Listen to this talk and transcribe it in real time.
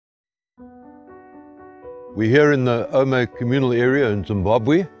We're here in the Ome communal area in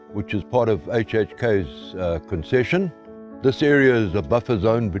Zimbabwe, which is part of HHK's concession. This area is a buffer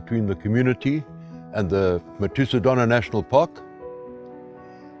zone between the community and the Matusadona National Park.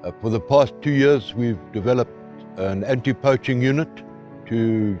 For the past 2 years, we've developed an anti-poaching unit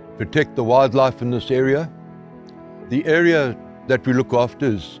to protect the wildlife in this area. The area that we look after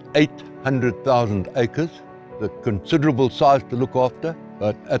is 800,000 acres, a considerable size to look after.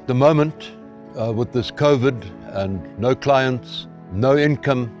 But at the moment, with this COVID and no clients, no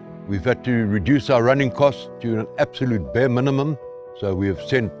income, we've had to reduce our running costs to an absolute bare minimum. So we have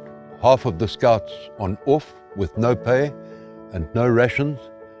sent half of the scouts on off with no pay and no rations,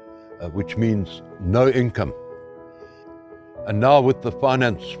 which means no income. And now with the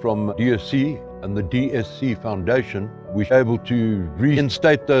finance from DSC and the DSC Foundation, we're able to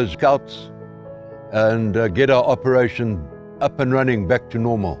reinstate those scouts and get our operation up and running back to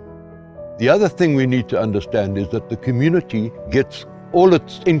normal. The other thing we need to understand is that the community gets all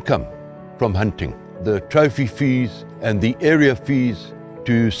its income from hunting, the trophy fees and the area fees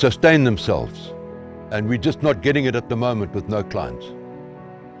to sustain themselves. And we're just not getting it at the moment with no clients.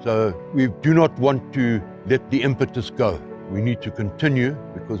 So we do not want to let the impetus go. We need to continue,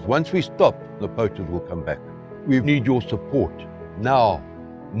 because once we stop, the poachers will come back. We need your support now,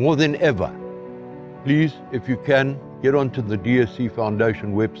 more than ever. Please, if you can, get onto the DSC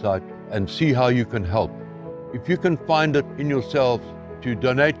Foundation website and see how you can help. If you can find it in yourselves to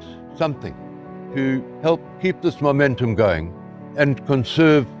donate something to help keep this momentum going and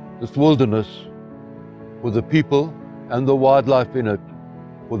conserve this wilderness for the people and the wildlife in it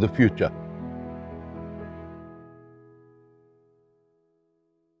for the future.